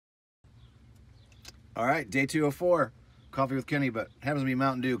All right, day 204, Coffee with Kenny, but it happens to be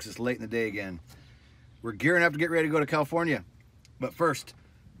Mountain Dew because it's late in the day again. We're gearing up to get ready to go to California. But first,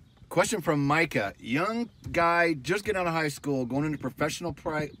 question from Micah. Young guy, just getting out of high school, going into professional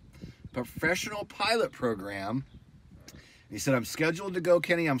pilot program. He said, I'm scheduled to go,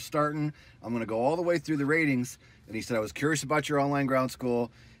 Kenny. I'm starting. I'm going to go all the way through the ratings. And he said, I was curious about your online ground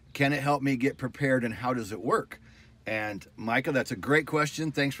school. Can it help me get prepared, and how does it work? And Micah, that's a great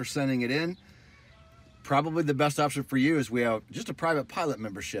question. Thanks for sending it in. Probably the best option for you is we have just a private pilot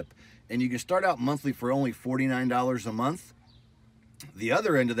membership, and you can start out monthly for only $49 a month. The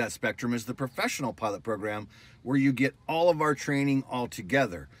other end of that spectrum is the professional pilot program, where you get all of our training all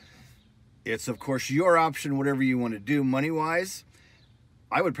together. It's, of course, your option, whatever you want to do money-wise.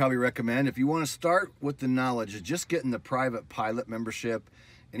 I would probably recommend, if you want to start with the knowledge of just getting the private pilot membership,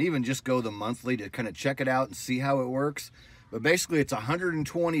 and even just go the monthly to kind of check it out and see how it works. But basically, it's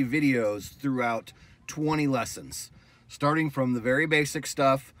 120 videos throughout 20 lessons, starting from the very basic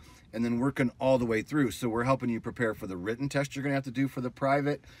stuff and then working all the way through. So we're helping you prepare for the written test you're going to have to do for the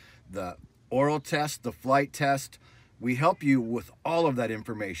private, the oral test, the flight test. We help you with all of that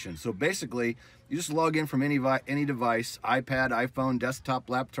information. So basically, you just log in from any device, iPad, iPhone, desktop,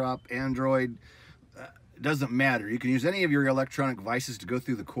 laptop, Android. It doesn't matter. You can use any of your electronic devices to go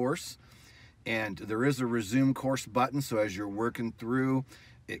through the course. And there is a resume course button. So as you're working through,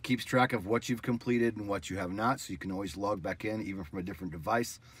 it keeps track of what you've completed and what you have not. So you can always log back in, even from a different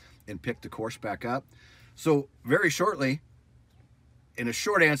device, and pick the course back up. So very shortly, and a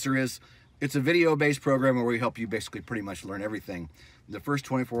short answer is, it's a video-based program where we help you basically pretty much learn everything. The first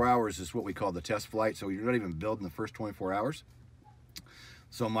 24 hours is what we call the test flight, so you're not even building the first 24 hours.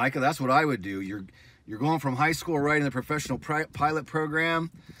 So Micah, that's what I would do. You're going from high school right in the professional pilot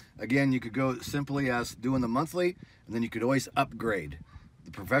program. Again, you could go simply as doing the monthly, and then you could always upgrade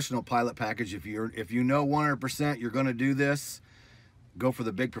the professional pilot package. If you know 100% you're going to do this, go for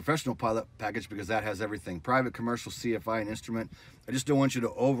the big professional pilot package, because that has everything: private, commercial, CFI, and instrument. I just don't want you to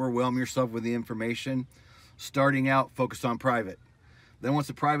overwhelm yourself with the information. Starting out, focus on private. Then once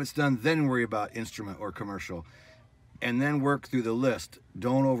the private's done, then worry about instrument or commercial. And then work through the list.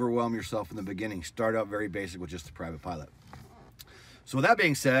 Don't overwhelm yourself in the beginning. Start out very basic with just the private pilot. So with that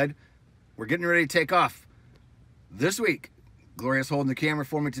being said, we're getting ready to take off. This week, Gloria's holding the camera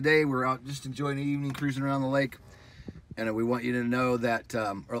for me today. We're out just enjoying the evening, cruising around the lake. And we want you to know that,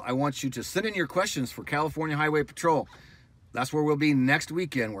 or I want you to send in your questions for California Highway Patrol. That's where we'll be next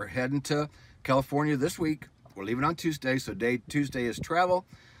weekend. We're heading to California this week. We're leaving on Tuesday, so Tuesday is travel.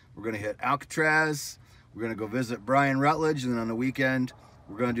 We're going to hit Alcatraz. We're going to go visit Brian Rutledge, and then on the weekend,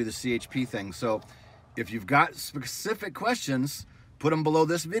 we're going to do the CHP thing. So if you've got specific questions, put them below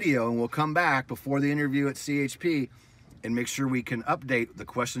this video, and we'll come back before the interview at CHP and make sure we can update the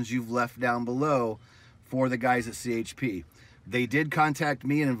questions you've left down below for the guys at CHP. They did contact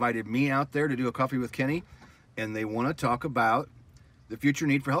me and invited me out there to do a Coffee with Kenny, and they want to talk about the future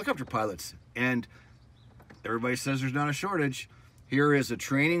need for helicopter pilots. And everybody says there's not a shortage. Here is a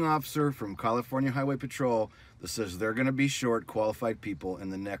training officer from California Highway Patrol that says they're going to be short qualified people in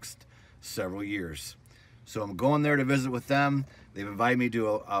the next several years. So I'm going there to visit with them. They've invited me to do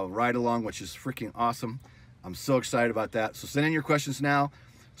a ride along, which is freaking awesome. I'm so excited about that. So send in your questions now,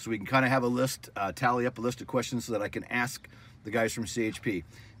 so we can kind of have a list, tally up a list of questions so that I can ask the guys from CHP.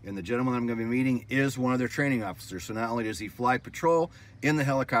 And the gentleman I'm going to be meeting is one of their training officers. So not only does he fly patrol in the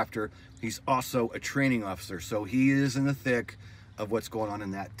helicopter, he's also a training officer. So he is in the thick of what's going on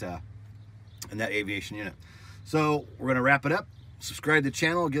in that aviation unit. So we're going to wrap it up. Subscribe to the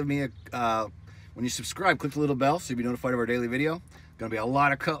channel. Give me a when you subscribe, click the little bell so you'll be notified of our daily video. Going to be a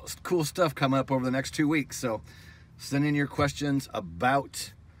lot of cool stuff coming up over the next 2 weeks. So send in your questions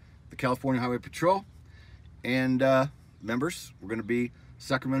about the California Highway Patrol. And members, we're going to be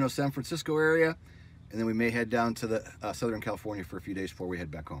Sacramento, San Francisco area, and then we may head down to the Southern California for a few days before we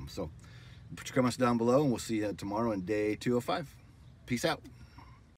head back home. So put your comments down below, and we'll see you tomorrow in day 205. Peace out.